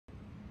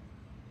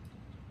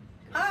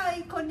Hi,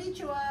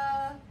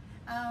 konnichiwa.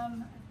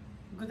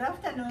 Good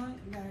afternoon.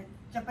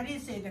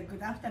 Japanese say the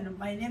good afternoon.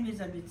 My name is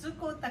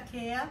Mitsuko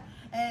Takeya,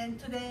 and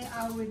today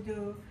I will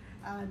do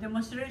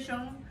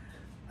demonstration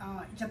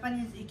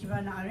Japanese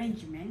Ikebana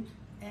arrangement.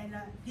 And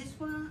this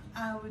one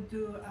I will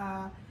do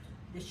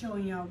the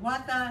showing a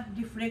water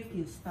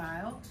reflecting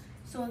style.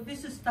 So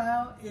this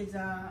style is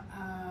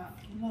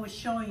more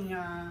showing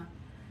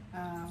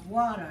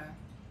water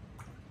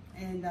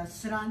and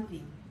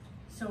slanting.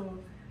 So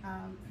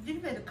a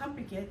little bit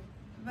complicated,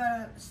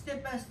 but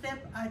step by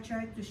step I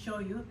try to show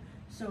you.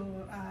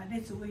 So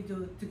let's we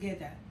do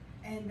together.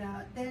 And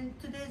then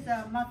today's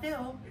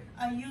material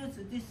I use,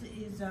 this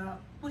is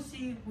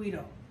pussy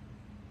willow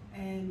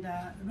and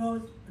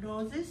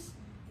roses,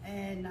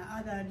 and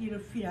other little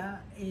filler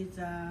is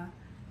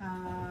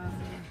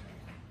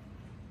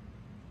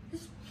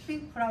this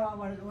pink flower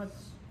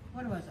was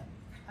what was it?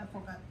 I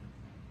forgot.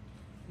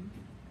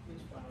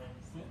 Which flower?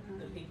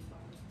 The pink flower.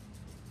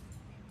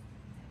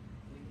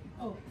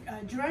 Oh,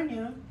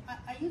 geranium.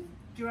 I use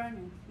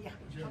geranium. Yeah.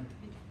 Geranium.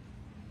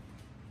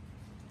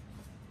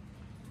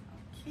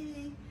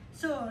 Okay.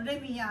 So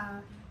let me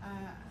I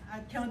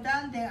tell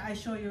down there. I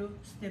show you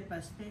step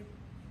by step.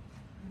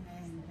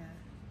 And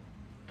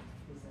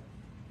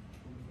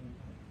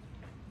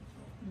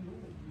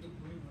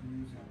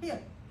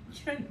here,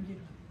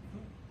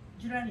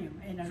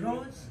 geranium and a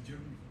rose.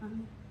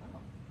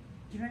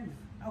 Geranium.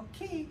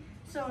 Okay.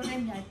 So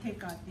let me I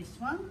take out this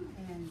one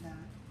and.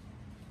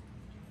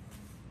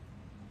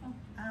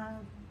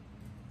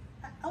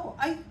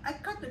 I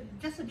cut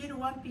just a little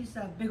one piece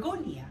of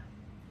begonia.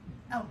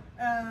 Oh,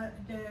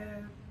 the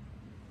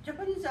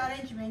Japanese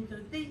arrangement,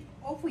 they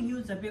often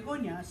use a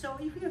begonia. So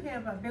if you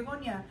have a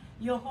begonia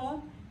in your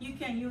home, you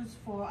can use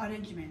for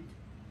arrangement.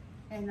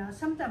 And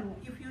sometimes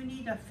if you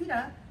need a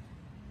filler,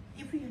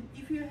 if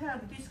you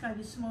have this kind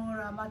of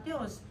small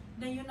materials,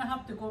 then you don't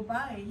have to go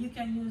buy. You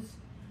can use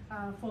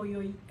for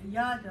your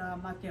yard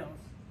materials.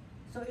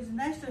 So it's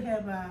nice to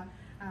have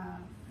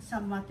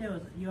some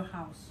materials in your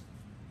house.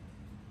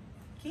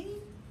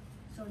 Okay,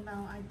 so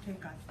now I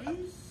take out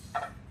this,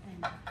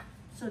 and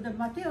so the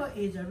material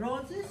is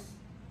roses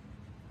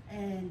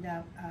and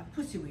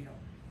pussy willow.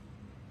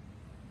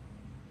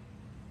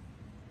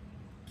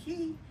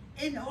 Okay,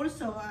 and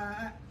also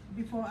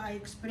before I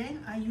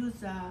explain, I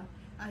use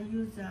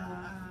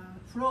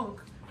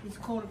frog. It's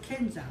called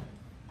kenza,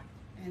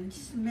 and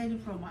this is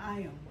made from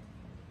iron.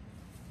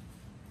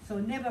 So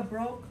never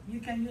broke.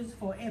 You can use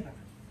forever.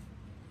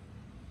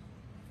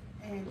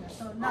 And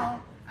so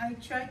now I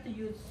try to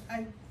use,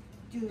 I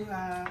do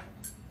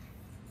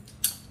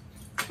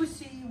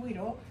pussy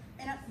willow.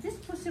 And this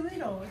pussy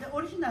willow, the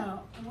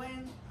original,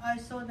 when I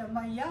saw that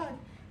my yard,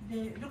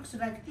 it looks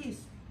like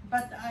this.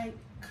 But I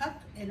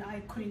cut and I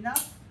clean up,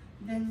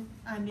 then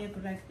I make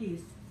like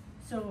this.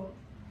 So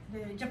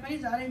the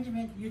Japanese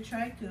arrangement, you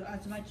try to,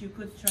 as much you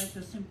could, try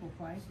to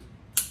simplify.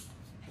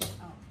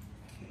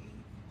 Okay,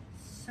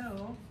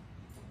 so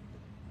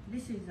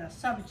this is a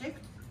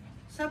subject.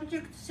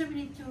 Subject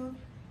 70 to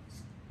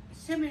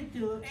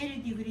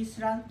 80 degrees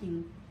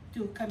slanting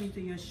to come into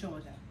your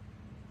shoulder.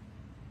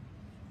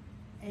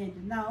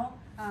 And now,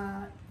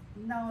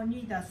 now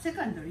need a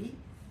secondary.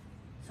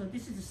 So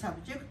this is the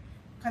subject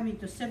coming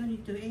to 70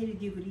 to 80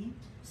 degree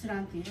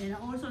slanting. And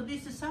also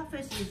this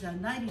surface is a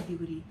 90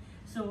 degree.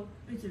 So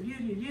it's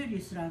really, really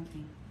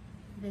slanting.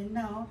 Then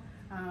now,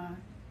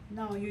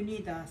 now you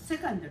need a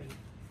secondary.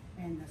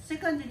 And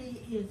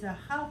secondary is a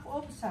half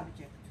of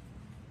subject.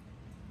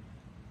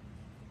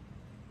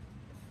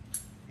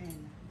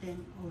 And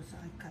then also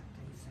I cut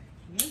the inside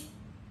here.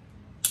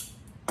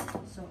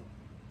 So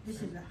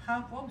this is a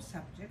half of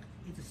subject,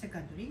 it's a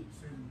secondary.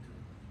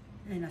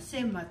 And the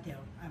same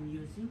material I'm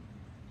using.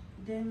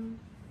 Then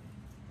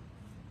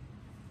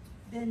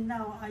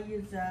now I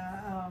use,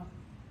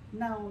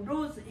 now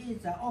rose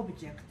is an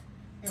object.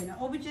 And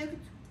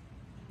object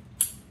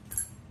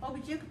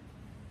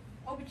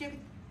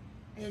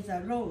is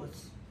a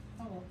rose.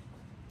 Oh.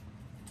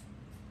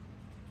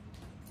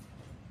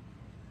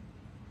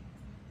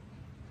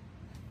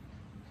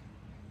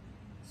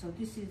 So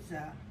this is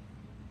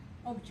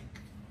object.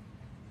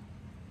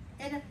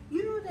 And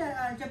you know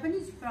the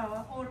Japanese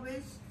flower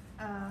always,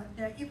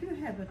 if you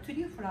have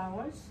 3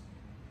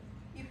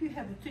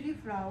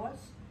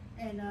 flowers,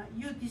 and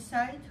you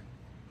decide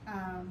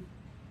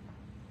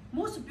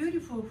most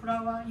beautiful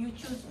flower you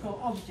choose for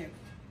object,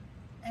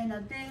 and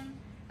then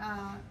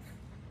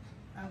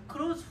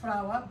close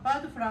flower,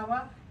 bud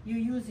flower you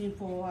using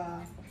for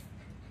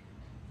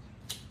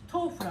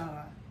tall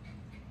flower.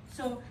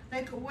 So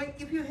like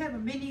if you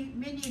have many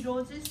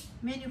roses,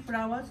 many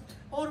flowers,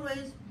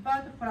 always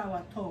bud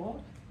flower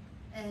tall,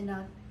 and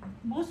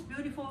most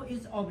beautiful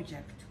is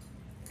object.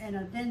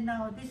 And then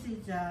now this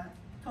is a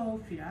tall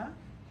filler,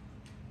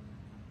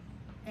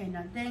 and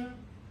then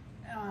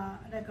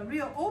like a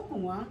real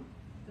open one,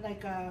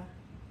 like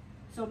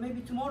so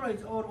maybe tomorrow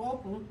is all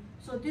open.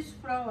 So this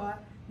flower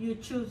you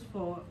choose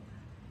for,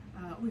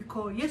 we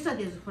call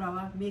yesterday's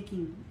flower,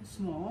 making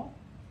small,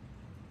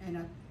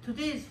 and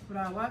today's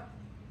flower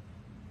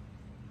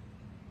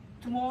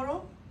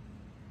tomorrow,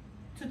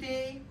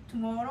 today,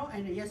 tomorrow,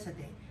 and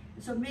yesterday.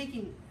 So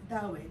making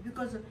that way,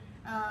 because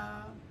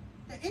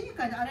any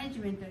kind of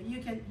arrangement you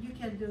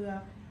can do.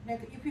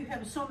 Like if you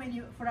have so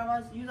many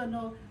flowers, you don't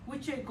know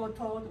which way go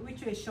tall,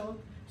 which way short.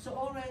 So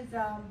always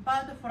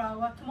bad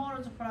flower,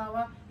 tomorrow's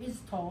flower is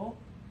tall,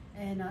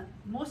 and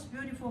most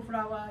beautiful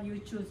flower you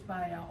choose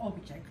by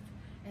object,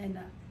 and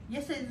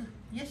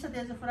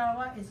yesterday's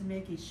flower is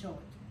making short.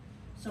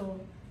 So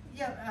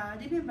yeah,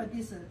 remember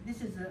this.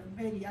 This is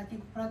very, I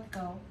think,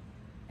 practical,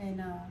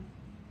 and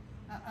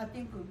I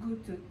think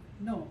good to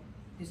know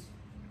this.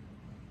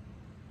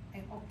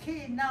 And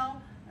okay,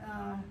 now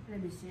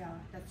let me see.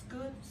 That's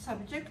good.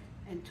 Subject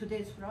and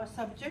today's flower,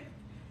 subject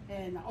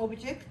and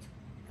object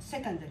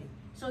secondary.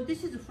 So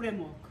this is the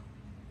framework.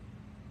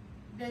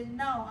 Then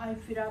now I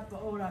fill up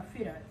all our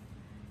filler,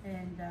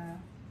 and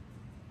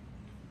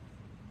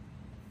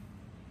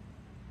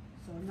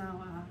so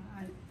now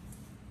I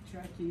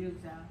try to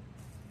use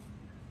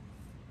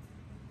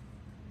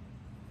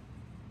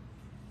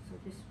so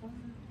this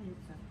one is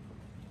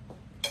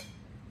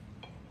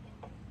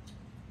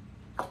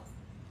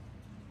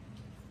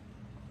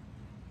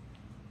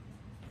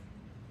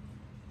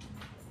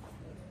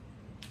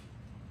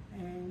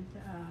and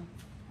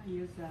I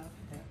use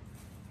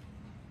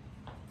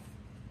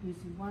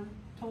using one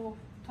tall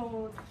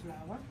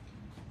flower.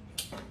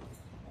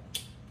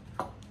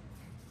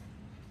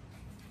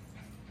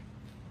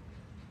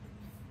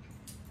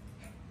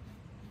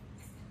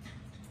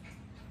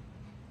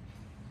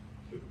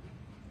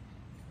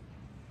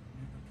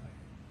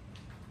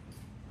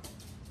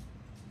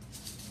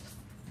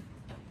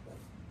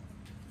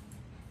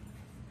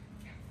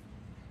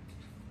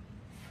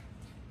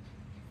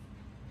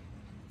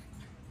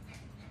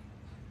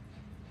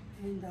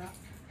 And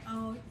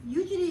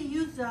usually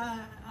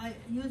I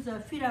use a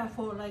filler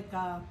for like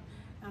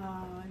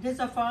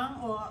desert fan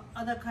or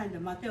other kind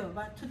of material.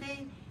 But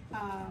today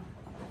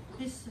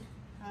this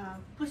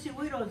pussy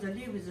willow's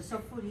leaves is so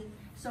pretty,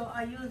 so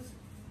I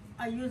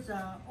use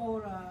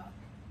all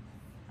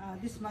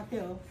this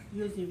material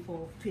using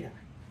for filler.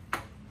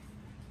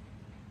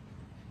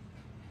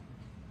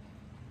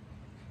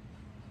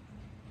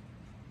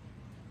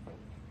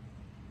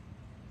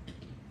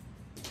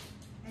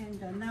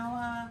 And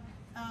now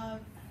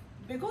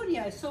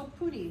begonia is so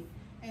pretty,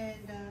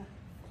 and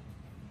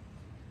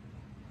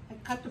I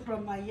cut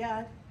from my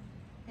yard,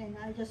 and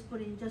I just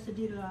put in just a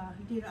little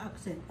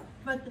accent.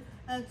 But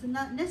it's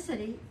not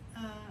necessary.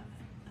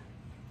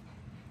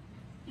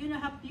 You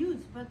don't have to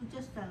use, but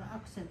just an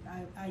accent.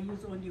 I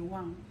use only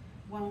one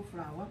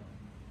flower.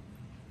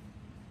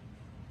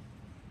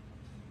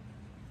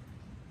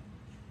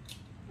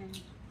 And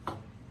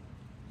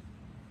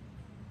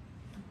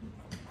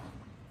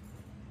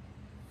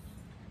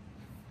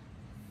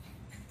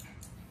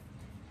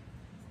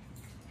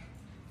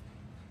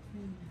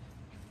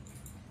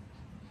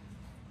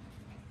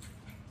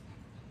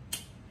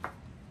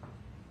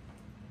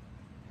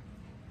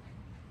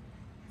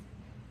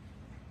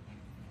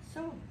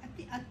so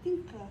I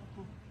think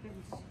let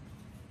me see.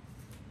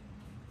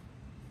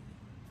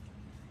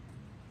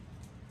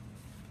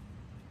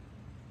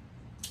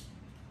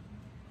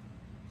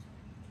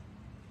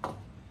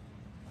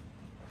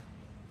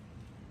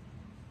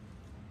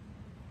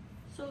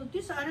 So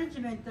this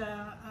arrangement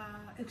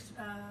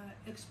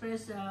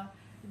express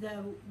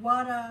the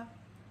water.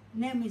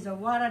 Name is a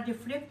water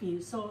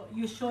reflecting. So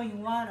you're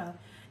showing water,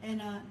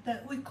 and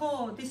we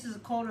call this is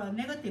called a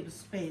negative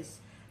space.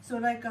 So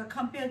like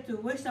compared to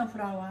Western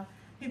flower,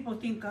 people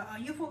think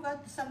you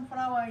forgot some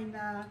flower in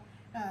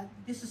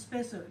this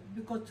space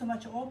because too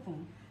much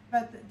open.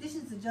 But this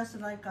is just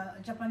like a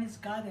Japanese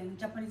garden,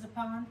 Japanese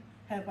pond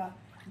have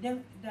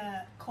the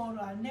called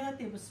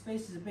negative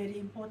space is very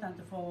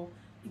important for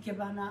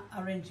Ikebana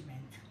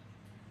arrangement.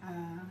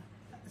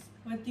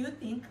 What do you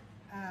think?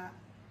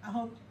 I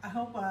hope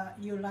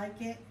you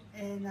like it,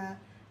 and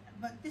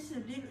but this is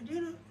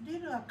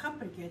little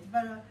complicated.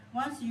 But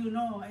once you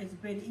know, it's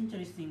very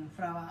interesting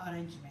flower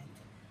arrangement.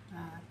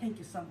 Thank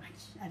you so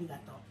much. ありが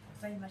とう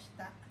ございまし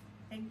た.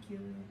 Thank you.